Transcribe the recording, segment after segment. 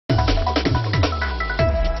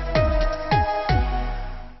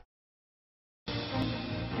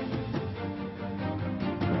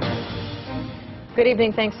Good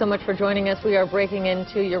evening. Thanks so much for joining us. We are breaking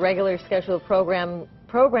into your regular scheduled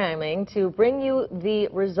programming to bring you the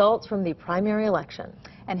results from the primary election.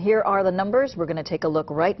 And here are the numbers. We're going to take a look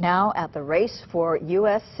right now at the race for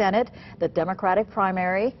U.S. Senate, the Democratic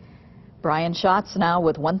primary. Brian Schatz now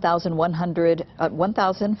with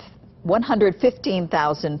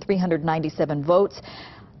 115,397 votes.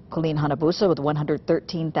 Colleen Hanabusa with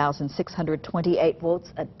 113,628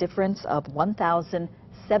 votes, a difference of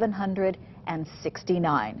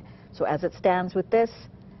 1,769. So as it stands with this,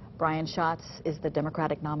 Brian Schatz is the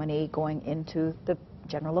Democratic nominee going into the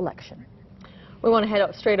general election. We want to head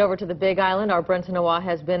straight over to the Big Island. Our Brenton Awa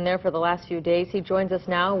has been there for the last few days. He joins us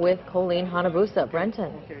now with Colleen Hanabusa.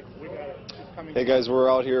 Brenton. Hey guys,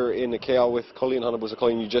 we're out here in the KL with Colleen Hanabusa.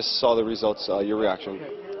 Colleen, you just saw the results. Your reaction?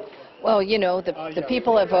 Well, you know, the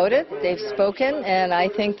people have voted, they've spoken, and I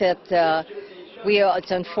think that it's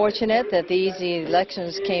unfortunate that these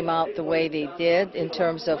elections came out the way they did in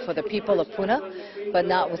terms of for the people of Puna, but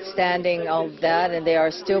notwithstanding all of that, and there are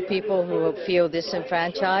still people who feel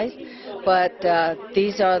disenfranchised. But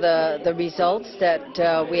these are the results that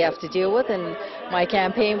we have to deal with, and my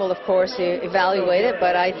campaign will, of course, evaluate it.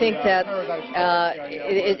 But I think that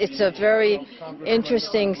it's a very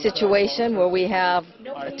interesting situation where we have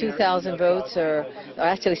 2,000 votes, or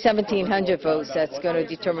actually 1,700 votes, that's going to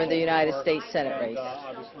determine the United States Senate race.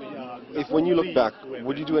 When you look back,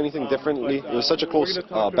 would you do anything differently? It was such a close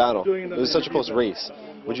battle. It was such a close race.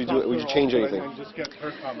 Would you change anything?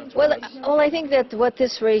 Well, I think that what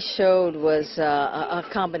this race showed was a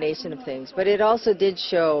combination of things, but it also did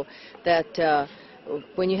show that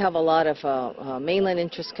when you have a lot of mainland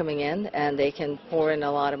interests coming in and they can pour in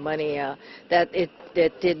a lot of money, that it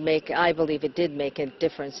did make, I believe it did make a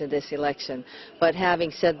difference in this election. But having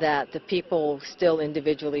said that, the people still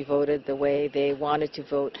individually voted the way they wanted to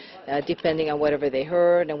vote, depending on whatever they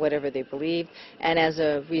heard and whatever they believed. And as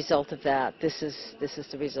a result of that, this is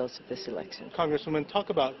the results of this election. Congresswoman, talk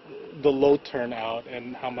about the low turnout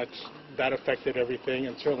and how much that affected everything,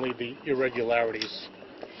 and certainly the irregularities.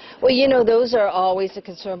 Well, you know, those are always a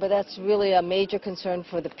concern, but that's really a major concern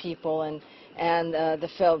for the people, and the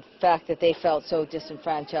fact that they felt so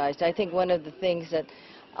disenfranchised. I think one of the things that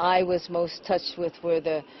I was most touched with were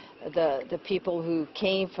the people who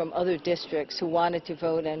came from other districts who wanted to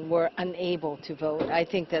vote and were unable to vote. I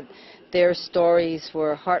think that their stories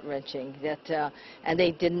were heart-wrenching, and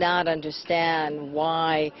they did not understand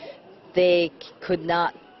why they could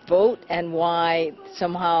not vote and why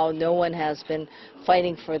somehow no one has been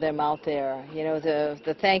fighting for them out there. You know,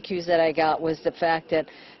 the thank yous that I got was the fact that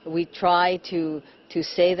we try to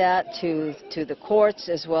say that to the courts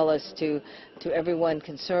as well as to everyone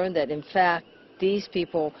concerned, that in fact these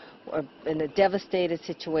people are in a devastated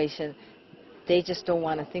situation. They just don't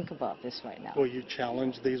want to think about this right now. Will you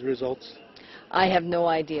challenge these results? I have no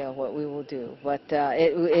idea what we will do, but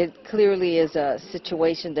it clearly is a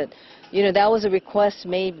situation that, you know, that was a request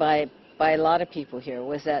made by a lot of people here,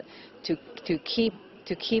 was that to keep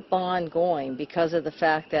on going because of the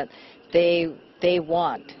fact that they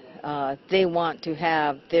want to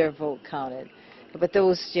have their vote counted. But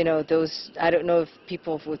those, you know, I don't know if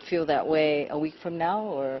people would feel that way a week from now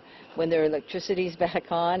or when their electricity is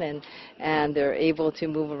back on and they're able to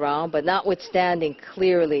move around. But notwithstanding,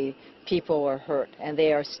 clearly people are hurt, and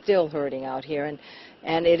they are still hurting out here.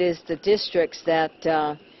 And it is the districts that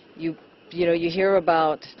you hear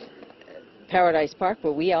about. Paradise Park,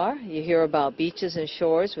 where we are. You hear about beaches and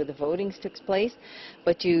shores where the voting took place,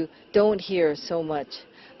 but you don't hear so much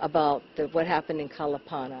about what happened in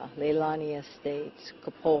Kalapana, Leilani Estates,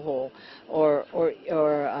 Kapoho, or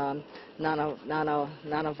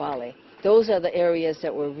Nana Valley. Those are the areas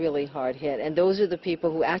that were really hard hit, and those are the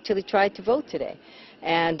people who actually tried to vote today.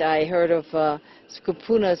 And I heard of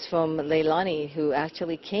Skupunas from Leilani who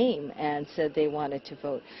actually came and said they wanted to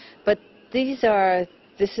vote. But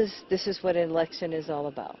this is what an election is all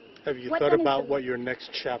about. Have you thought about what your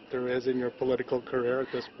next chapter is in your political career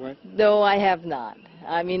at this point? No, I have not.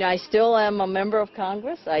 I mean, I still am a member of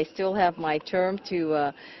Congress. I still have my term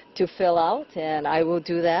to fill out, and I will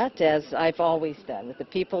do that as I've always done, with the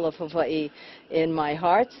people of Hawaii in my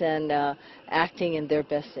heart and acting in their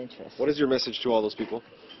best interest. What is your message to all those people?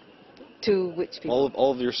 To which people?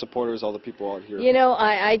 All of your supporters, all the people out here. You know,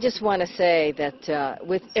 I just want to say that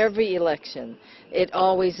with every election, it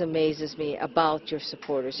always amazes me about your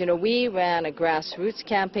supporters. You know, we ran a grassroots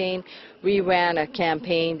campaign. We ran a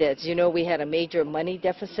campaign that, you know, we had a major money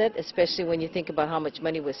deficit, especially when you think about how much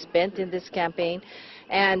money was spent in this campaign.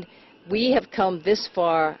 And we have come this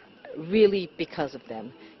far really because of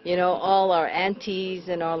them. You know, all our aunties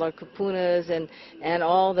and all our kapunas and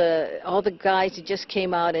all the guys who just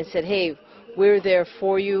came out and said, hey, we're there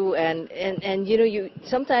for you. And you know,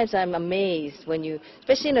 sometimes I'm amazed when you,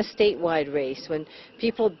 especially in a statewide race, when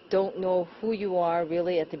people don't know who you are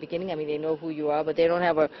really at the beginning. I mean, they know who you are, but they don't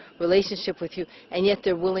have a relationship with you, and yet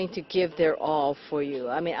they're willing to give their all for you.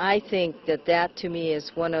 I mean, I think that to me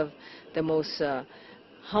is one of the most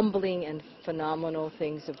humbling and phenomenal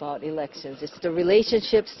things about elections. It's the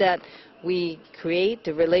relationships that we create,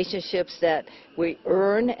 the relationships that we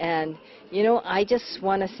earn, and you know, I just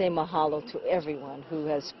want to say mahalo to everyone who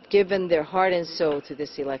has given their heart and soul to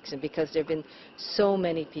this election, because there have been so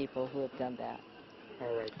many people who have done that.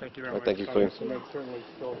 All right, thank you very much. Thank you, Colleen. Certainly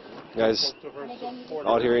still Guys,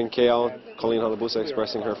 out here in KL, Colleen Hanabusa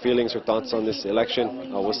expressing her feelings, her thoughts on this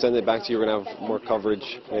election. We'll send it back to you. We're going to have more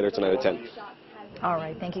coverage later tonight at 10. All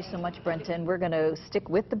right, thank you so much, Brenton. We're going to stick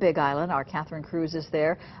with the Big Island. Our Catherine Cruz is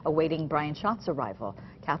there, awaiting Brian Schott's arrival.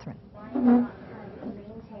 Catherine.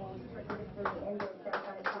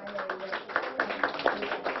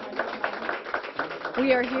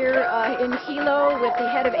 We are here in Hilo with the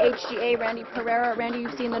head of HGA, Randy Pereira. Randy,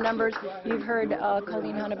 you've seen the numbers. You've heard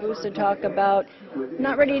Colleen Hanabusa talk about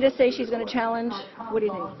not ready to say she's going to challenge. What do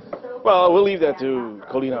you think? Well, we'll leave that to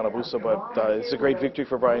Colleen Hanabusa, but it's a great victory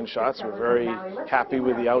for Brian Schatz. We're very happy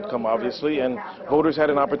with the outcome, obviously, and voters had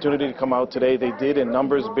an opportunity to come out today. They did in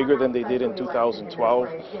numbers bigger than they did in 2012,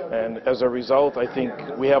 and as a result, I think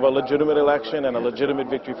we have a legitimate election and a legitimate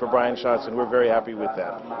victory for Brian Schatz, and we're very happy with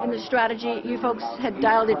that. And the strategy, you folks had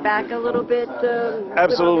dialed it back a little bit?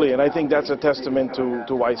 Absolutely, and I think that's a testament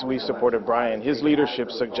to why we supported Brian. His leadership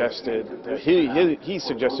suggested, he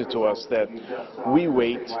suggested to us that we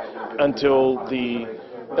wait until the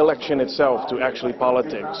election itself to actually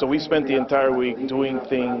politic. So we spent the entire week doing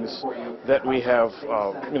things that we have,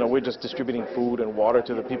 you know, we're just distributing food and water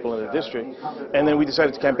to the people in the district, and then we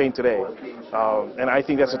decided to campaign today. And I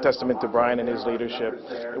think that's a testament to Brian and his leadership.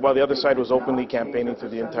 While the other side was openly campaigning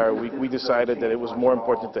through the entire week, we decided that it was more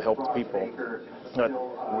important to help the people.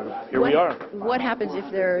 Here we are. What happens if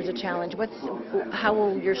there's a challenge? How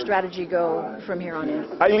will your strategy go from here on in?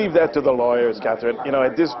 I leave that to the lawyers, Catherine. You know,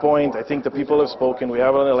 at this point, I think the people have spoken. We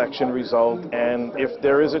have an election result, and if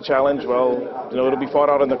there is a challenge, well, you know, it'll be fought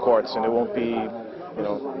out in the courts, and it won't be, you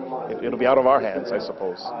know, it'll be out of our hands, I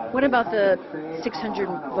suppose. What about the 600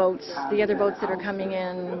 votes, the other votes that are coming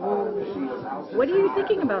in? What are you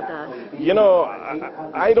thinking about that? You know,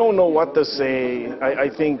 I don't know what to say. I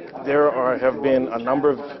think there have been a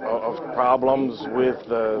number of problems with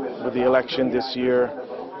the election this year.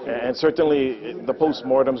 And certainly the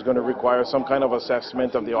post-mortem is going to require some kind of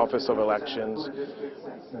assessment of the Office of Elections.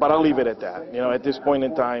 But I'll leave it at that. You know, at this point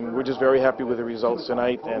in time, we're just very happy with the results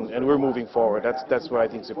tonight, and we're moving forward. That's what I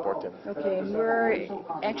think is important. Okay, we're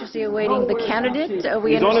anxiously awaiting the candidate. He's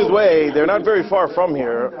on his way. They're not very far from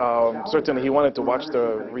here. Certainly, he wanted to watch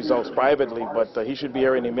the results privately, but he should be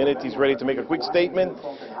here any minute. He's ready to make a quick statement.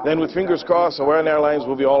 Then, with fingers crossed, Hawaiian Airlines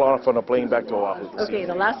will be all off on a plane back to Oahu. Okay,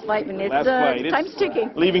 the last flight, and time's ticking.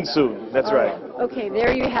 Leaving soon. That's right. Okay,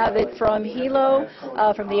 there you have it from Hilo,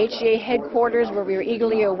 from the HGA headquarters, where we were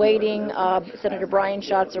eagerly awaiting Senator Brian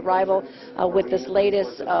Schott's arrival with this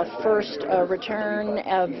latest first return,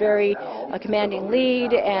 a very commanding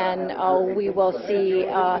lead, and we will see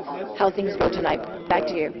how things go tonight. Back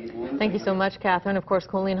to you. Thank you so much, Catherine. Of course,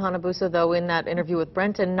 Colleen Hanabusa, though, in that interview with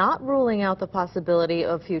Brenton, not ruling out the possibility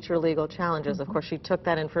of future legal challenges. Of course, she took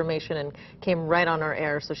that information and came right on our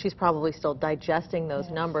air, so she's probably still digesting those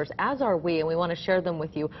numbers, as are we, and we want to share them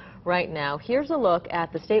with you right now. Here's a look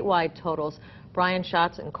at the statewide totals. Brian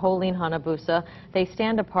Schatz and Colleen Hanabusa, they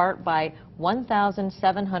stand apart by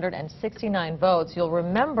 1,769 votes. You'll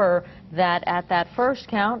remember that at that first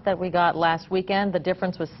count that we got last weekend, the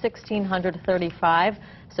difference was 1,635,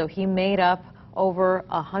 so he made up over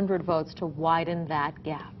 100 votes to widen that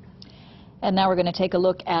gap. And now we're going to take a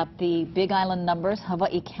look at the Big Island numbers,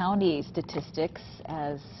 Hawaii County statistics,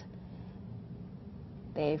 as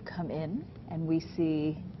they've come in, and we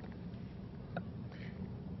see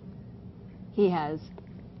he has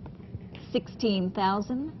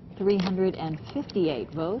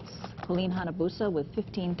 16,358 votes. Colleen Hanabusa with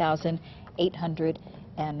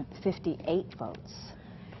 15,858 votes.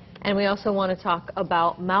 And we also want to talk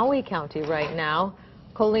about Maui County right now.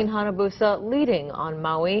 Colleen Hanabusa leading on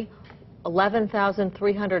Maui,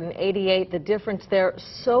 11,388. The difference there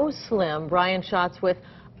so slim. Brian Schatz with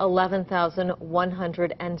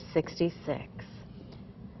 11,166.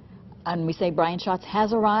 And we say Brian Schatz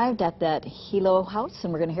has arrived at that Hilo house,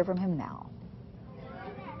 and we're going to hear from him now.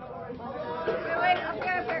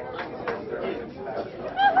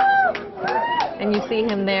 And you see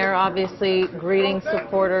him there, obviously, greeting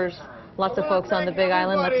supporters. Lots of folks on the Big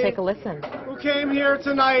Island. Let's take a listen. came here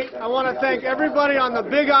tonight. I want to thank everybody on the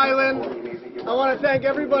Big Island. I want to thank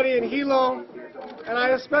everybody in Hilo. And I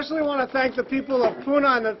especially want to thank the people of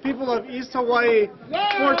Puna and the people of East Hawaii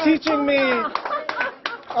for teaching me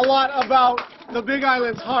a lot about the Big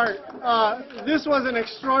Island's heart. This was an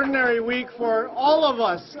extraordinary week for all of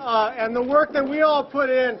us, and the work that we all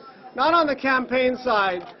put in, not on the campaign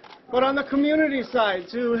side, but on the community side,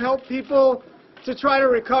 to help people to try to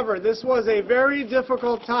recover. This was a very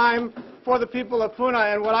difficult time for the people of Puna,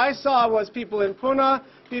 and what I saw was people in Puna,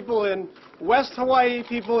 people in West Hawaii,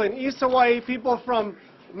 people in East Hawaii, people from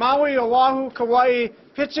Maui, Oahu, Kauai,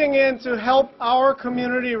 pitching in to help our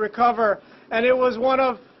community recover. And it was one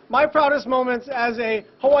of my proudest moments as a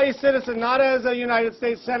Hawaii citizen, not as a United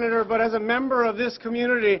States Senator, but as a member of this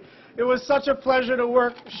community. It was such a pleasure to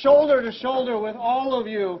work shoulder to shoulder with all of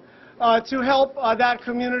you to help that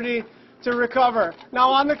community to recover.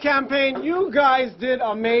 Now on the campaign, you guys did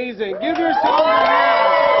amazing. Give yourselves a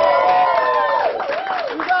hand.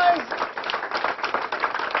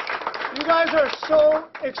 You guys are so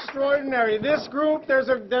extraordinary. This group, there's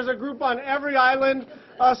a group on every island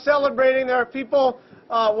celebrating. There are people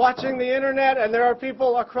watching the internet, and there are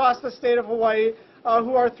people across the state of Hawaii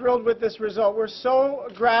who are thrilled with this result. We're so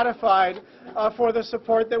gratified for the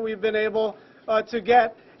support that we've been able to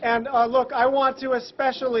get. And look, I want to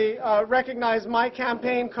especially recognize my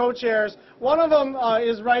campaign co-chairs. One of them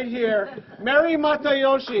is right here, Mary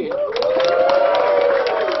Matayoshi,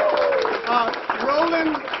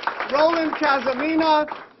 Roland Kazamina,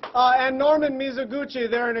 and Norman Mizuguchi.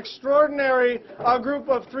 They're an extraordinary group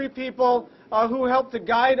of 3 people who helped to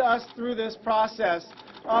guide us through this process.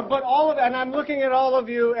 But and I'm looking at all of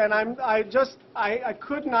you, and I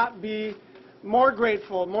could not be more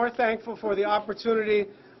grateful, more thankful for the opportunity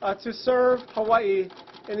to serve Hawaii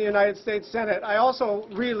in the United States Senate. I also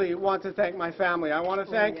really want to thank my family. I want to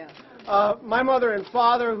thank my mother and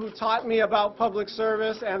father, who taught me about public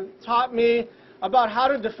service and taught me about how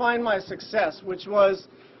to define my success, which was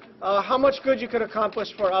how much good you could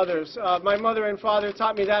accomplish for others. My mother and father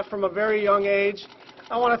taught me that from a very young age.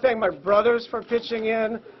 I want to thank my brothers for pitching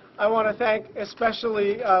in. I want to thank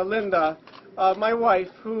especially Linda, my wife,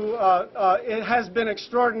 who it has been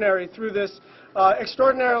extraordinary through this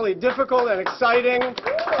extraordinarily difficult and exciting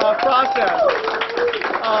process.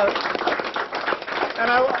 And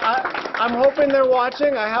I'm hoping they're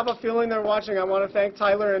watching. I have a feeling they're watching. I want to thank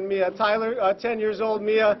Tyler and Mia. Tyler, 10 years old,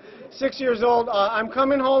 Mia, 6 years old. I'm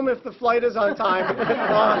coming home if the flight is on time.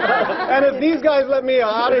 And if these guys let me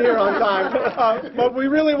out of here on time. But we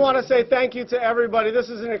really want to say thank you to everybody. This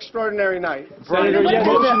is an extraordinary night. Senator, the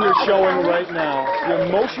emotion you're showing right now, the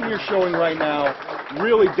emotion you're showing right now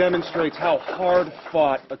really demonstrates how hard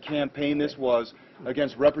fought a campaign this was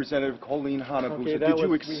against Representative Colleen Hanabusa. Did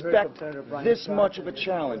you expect this much of a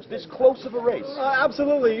challenge, this close of a race?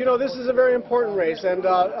 Absolutely. You know, this is a very important race, and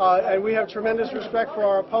we have tremendous respect for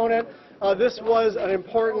our opponent. This was an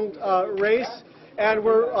important race, and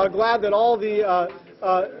we're glad that all the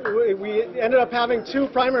we ended up having 2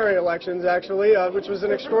 primary elections, actually, which was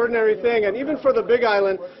an extraordinary thing. And even for the Big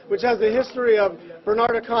Island, which has the history of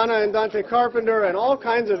Bernard Akana and Dante Carpenter and all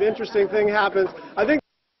kinds of interesting things happens, I think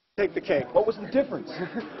take the cake. What was the difference?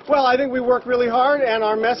 Well, I think we worked really hard, and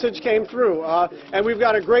our message came through. And we've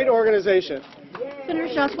got a great organization. Senator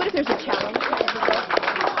Schatz, what if there's a challenge?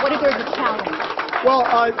 What if there's a challenge? Well,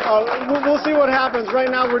 we'll see what happens. Right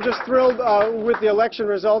now, we're just thrilled with the election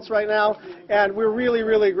results right now, and we're really,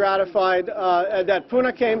 really gratified that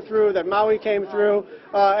Puna came through, that Maui came through,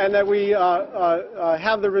 and that we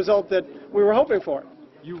have the result that we were hoping for.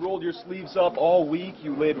 You rolled your sleeves up all week.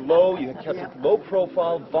 You laid low. You kept it low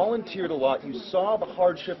profile, volunteered a lot. You saw the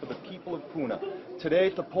hardship of the people of Puna. Today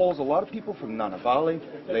at the polls, a lot of people from Nanavale,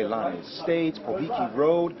 Leilani Estates, Pohiki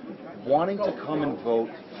Road, wanting to come and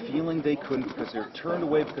vote, feeling they couldn't because they're turned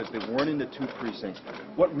away because they weren't in the 2 precincts.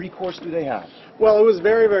 What recourse do they have? Well, it was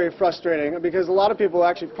very, very frustrating because a lot of people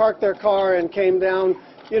actually parked their car and came down,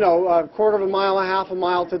 you know, a quarter of a mile, a half a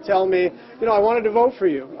mile to tell me, you know, I wanted to vote for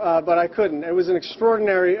you, but I couldn't. It was an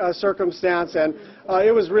extraordinary circumstance, and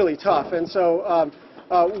it was really tough. And so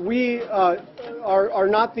we are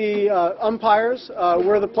not the umpires.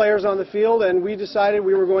 We're the players on the field, and we decided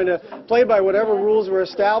we were going to play by whatever rules were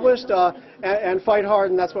established and fight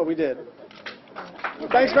hard, and that's what we did.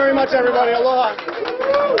 Thanks very much, everybody. Aloha.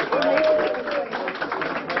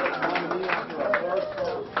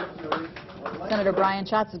 Senator Senator Brian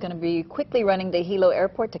Schatz is going to be quickly running to Hilo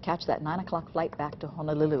Airport to catch that 9 o'clock flight back to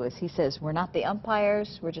Honolulu. As he says, we're not the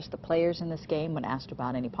umpires, we're just the players in this game. When asked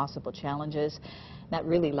about any possible challenges, that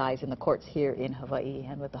really lies in the courts here in Hawaii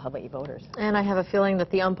and with the Hawaii voters. And I have a feeling that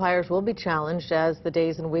the umpires will be challenged as the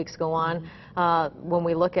days and weeks go on. When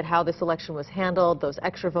we look at how this election was handled, those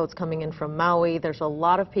extra votes coming in from Maui, there's a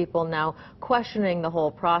lot of people now questioning the whole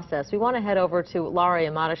process. We want to head over to Laura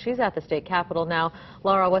Yamada. She's at the state capitol now.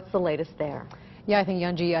 Laura, what's the latest there? Yeah, I think,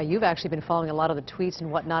 Yunji, you've actually been following a lot of the tweets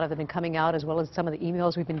and whatnot that have been coming out, as well as some of the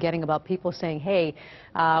emails we've been getting about people saying, hey,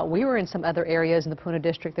 we were in some other areas in the Puna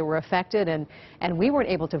district that were affected, and we weren't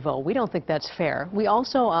able to vote. We don't think that's fair. We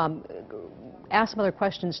also asked some other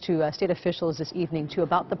questions to state officials this evening, too,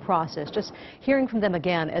 about the process, just hearing from them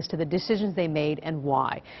again as to the decisions they made and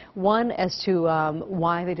why. One, as to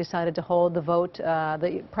why they decided to hold the vote,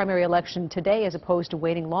 the primary election today as opposed to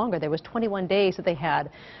waiting longer. There was 21 days that they had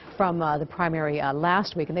from the primary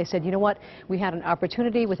last week, and they said, you know what, we had an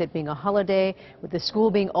opportunity with it being a holiday, with the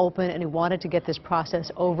school being open, and we wanted to get this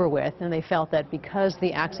process over with, and they felt that because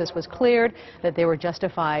the access was cleared, that they were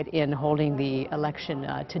justified in holding the election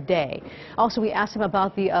today. Also, we asked them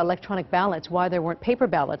about the electronic ballots, why there weren't paper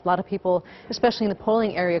ballots. A lot of people, especially in the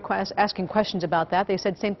polling area, asking questions about that. They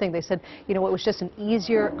said same thing. They said, you know, it was just an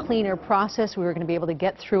easier, cleaner process. We were going to be able to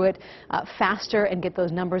get through it faster and get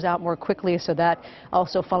those numbers out more quickly, so that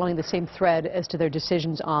also following the same thread as to their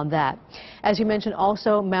decisions on that. As you mentioned,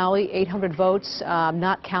 also Maui, 800 votes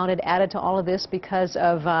not counted, added to all of this because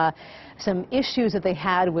of some issues that they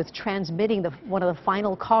had with transmitting one of the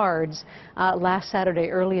final cards last Saturday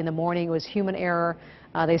early in the morning. It was human error,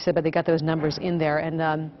 they said, but they got those numbers in there.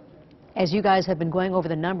 And as you guys have been going over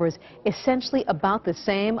the numbers, essentially about the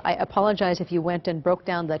same. I apologize if you went and broke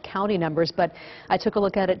down the county numbers, but I took a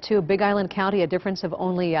look at it too. Big Island County, a difference of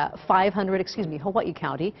only Hawaii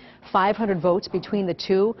County, 500 votes between the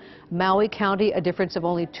two. Maui County, a difference of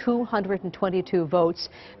only 222 votes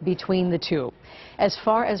between the two. As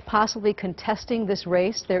far as possibly contesting this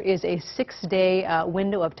race, there is a 6-day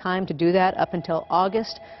window of time to do that up until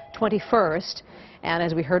August 21st. And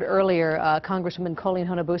as we heard earlier, Congresswoman Colleen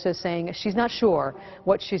Hanabusa saying she's not sure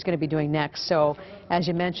what she's going to be doing next. So, as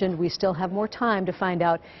you mentioned, we still have more time to find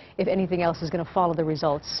out if anything else is going to follow the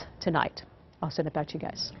results tonight. I'll send it back to you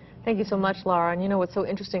guys. Thank you so much, Laura. And you know what's so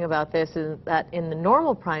interesting about this is that in the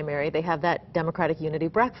normal primary, they have that Democratic Unity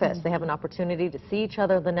Breakfast. They have an opportunity to see each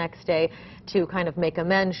other the next day, to kind of make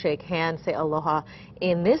amends, shake hands, say aloha.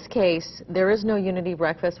 In this case, there is no Unity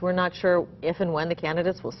Breakfast. We're not sure if and when the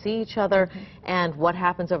candidates will see each other and what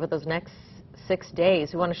happens over those next 6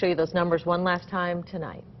 days. We want to show you those numbers one last time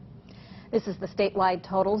tonight. This is the statewide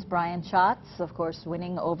totals. Brian Schatz, of course,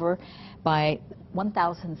 winning over by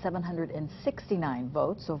 1,769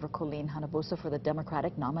 votes over Colleen Hanabusa for the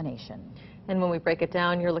Democratic nomination. And when we break it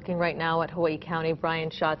down, you're looking right now at Hawaii County. Brian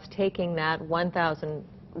Schatz taking that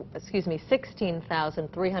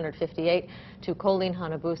 16,358 to Colleen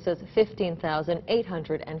Hanabusa's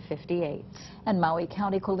 15,858. And Maui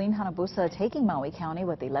County, Colleen Hanabusa taking Maui County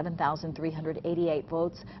with 11,388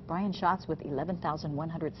 votes. Brian Schatz with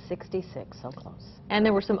 11,166, so close. And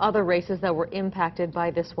there were some other races that were impacted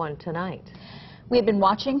by this one tonight. We have been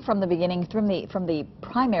watching from the beginning, from the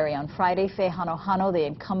primary on Friday, Faye Hanohano, the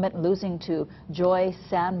incumbent, losing to Joy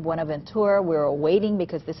San Buenaventura. We were waiting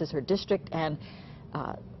because this is her district, and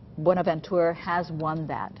Buenaventura has won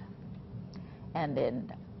that.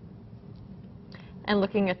 And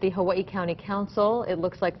looking at the Hawaii County Council, it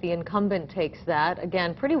looks like the incumbent takes that.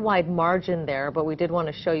 Again, pretty wide margin there, but we did want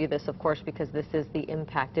to show you this, of course, because this is the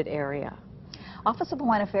impacted area. Office of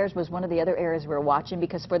Hawaiian Affairs was one of the other areas we were watching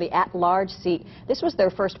because for the at-large seat, this was their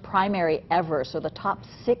first primary ever, so the top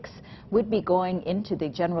 6 would be going into the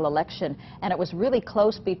general election, and it was really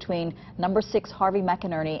close between number 6 Harvey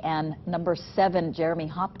McInerney and number 7 Jeremy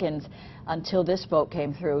Hopkins until this vote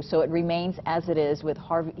came through. So it remains as it is with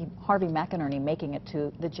Harvey McInerney making it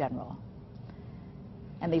to the general.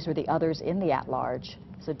 And these were the others in the at-large,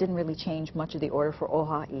 so it didn't really change much of the order for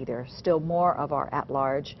OHA either. Still more of our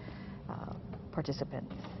at-large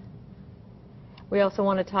participants. We also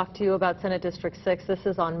want to talk to you about Senate District 6. This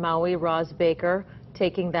is on Maui. Roz Baker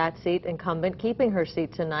taking that seat, incumbent, keeping her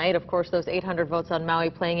seat tonight. Of course, those 800 votes on Maui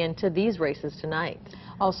playing into these races tonight.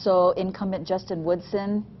 Also, incumbent Justin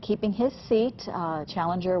Woodson keeping his seat.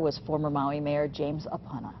 Challenger was former Maui Mayor James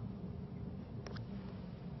Apana.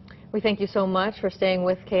 We thank you so much for staying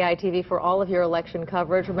with KITV for all of your election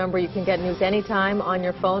coverage. Remember, you can get news anytime on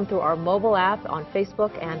your phone through our mobile app, on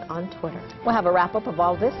Facebook, and on Twitter. We'll have a wrap-up of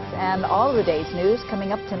all this and all of the day's news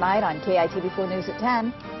coming up tonight on KITV 4 News at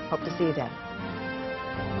 10. Hope to see you then.